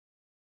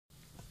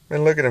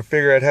Been looking to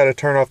figure out how to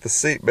turn off the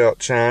seatbelt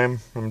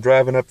chime. I'm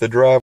driving up the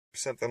driveway or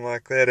something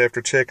like that.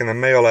 After checking the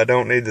mail, I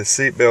don't need the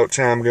seatbelt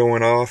chime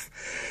going off.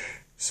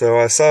 So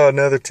I saw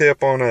another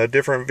tip on a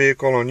different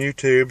vehicle on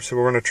YouTube, so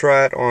we're going to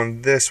try it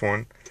on this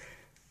one. It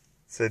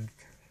said,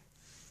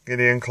 get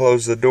in,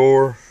 close the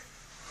door,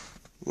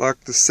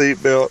 lock the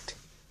seatbelt,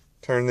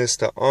 turn this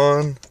to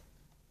on,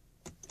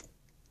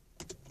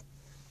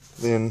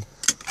 then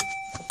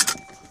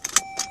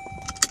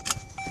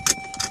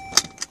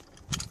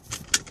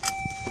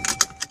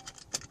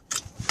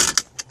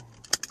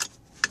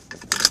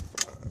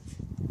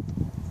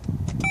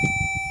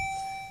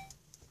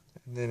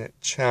it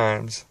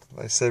chimes.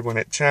 They said when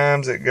it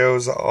chimes, it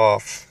goes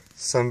off.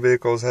 Some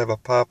vehicles have a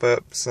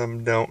pop-up,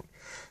 some don't.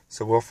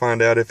 So we'll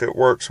find out if it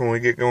works when we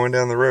get going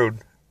down the road.